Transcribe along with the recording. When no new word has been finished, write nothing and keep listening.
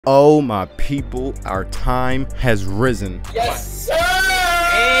Oh my people, our time has risen. Yes, sir!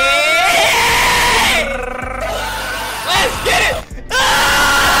 Let's get it!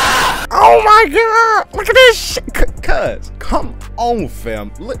 Ah! Oh my god! Look at this shit! Cuz, come on,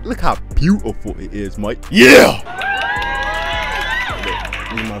 fam. Look how beautiful it is, Mike. Yeah!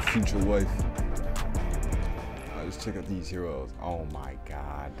 Look, my future wife. Just check out these heroes. Oh my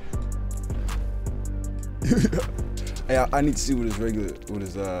god. Hey, I need to see what his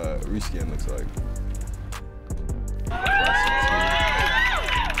reskin looks like.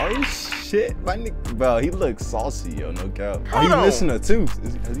 Oh shit, my nigga, bro, he looks saucy, yo, no cap. Oh, he's missing a tooth.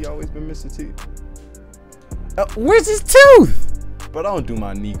 Has he always been missing teeth? Where's his tooth? But I don't do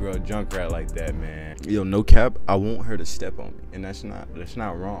my Negro Junkrat like that, man. Yo, no cap, I want her to step on me, and that's not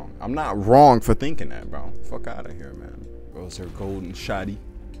wrong. I'm not wrong for thinking that, bro. Fuck out of here, man. Girls are golden shoddy.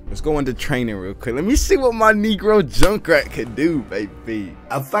 Let's go into training real quick. Let me see what my Negro Junkrat could do, baby.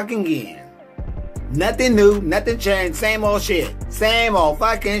 Again. Nothing new, nothing changed, same old shit. Same old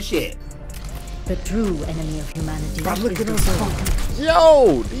fucking shit. The true enemy of humanity. Bro, look at those.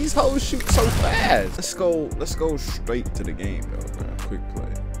 Yo, these hoes shoot so fast. Let's go straight to the game, though, bro. Quick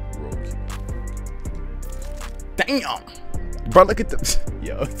play. Roll keep. Damn. Bro, look at this.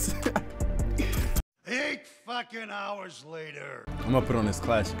 Yo. 8 fucking hours later. I'm gonna put on this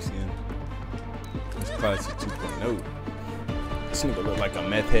classic skin. This classic 2.0. This nigga look like a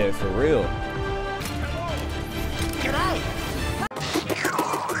meth head for real.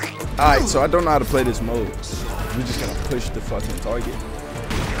 Alright, so I don't know how to play this mode. We're just gonna push the fucking target.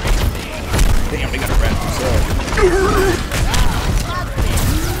 Damn, they gotta wrap themselves.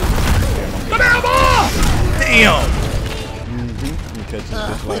 Damn!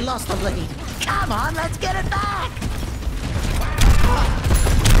 We lost the blade. Come on, let's get it back!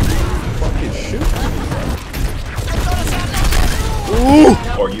 Fucking shoot. Ooh!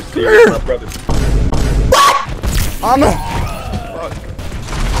 Are you serious, my brother? What? I'm a... Fuck.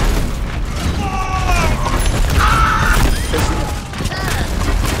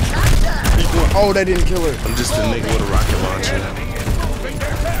 Oh, that didn't kill her. I'm just a nigga with a rocket launcher.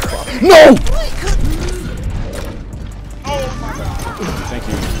 No! Thank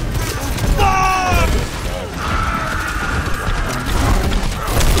you.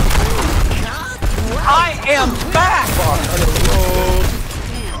 I am back!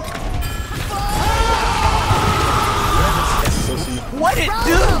 What it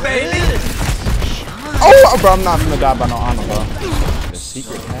do, baby? Oh, bro, I'm not gonna die by no honor, bro. The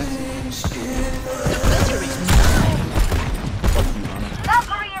secret passage.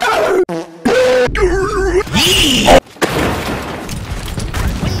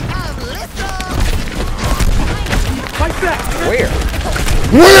 Where?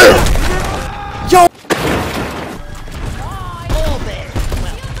 Where? Yo!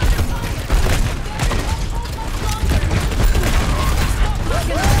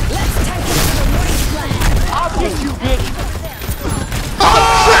 I'll get you, bitch!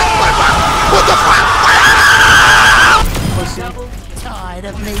 What the fuck? Tired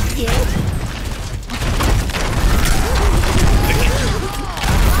of me yet?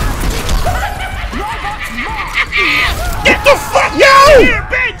 Get the fuck, yo! Here,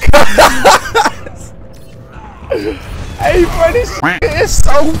 bitch! Hey, bro, this shit is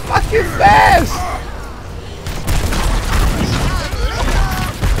so fucking fast.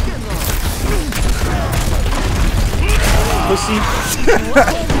 Pussy.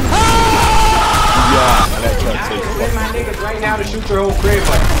 Yeah, that truck takes fucking. My niggas right now to shoot your whole crib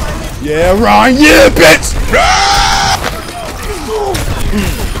like. Yeah, Ryan, yeah, bitch!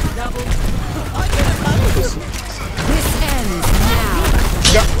 This ends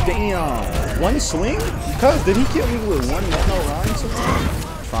now. God damn. One swing? Cuz, did he kill me with one no Ryan swing?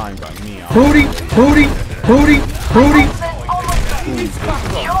 Fine by me. Booty.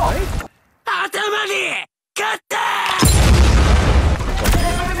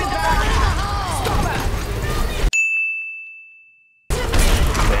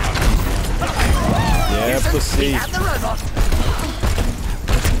 Yeah, pussy.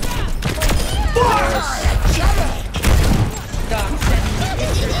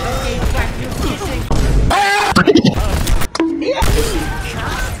 Yes.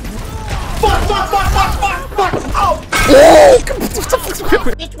 Fuck! Oh!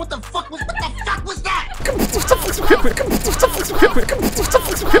 Bitch, what the fuck was that?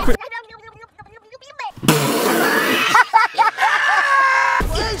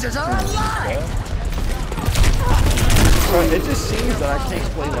 Jesus, are alive! It just seems that I can't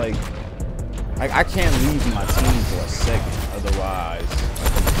play like I can't leave my team for a second, otherwise I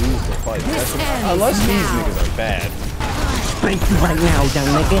can lose the fight. Unless these niggas are bad. spank you right now, young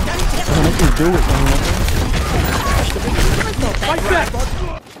nigga. I'ma make you do it, young nigga. Fight back!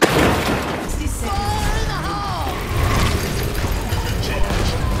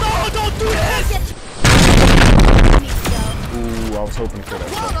 No, don't do this! Ooh, I was hoping for that.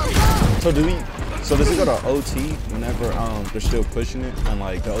 So does it go to OT whenever they're still pushing it, and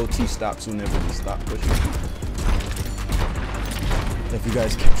like the OT stops whenever they stop pushing it? If you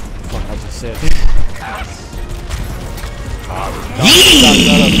guys catch what the fuck I just said.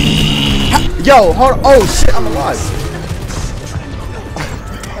 Yo, hold on. Oh shit, I'm alive.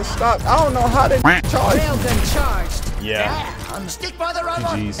 I stopped. I don't know how they charge. Railgun charged. Yeah. Stick by the rubber,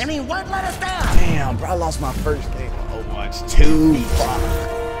 GG's. and he won't let us down. Damn, bro, I lost my first game on Overwatch 2.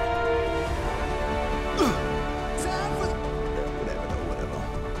 Fuck.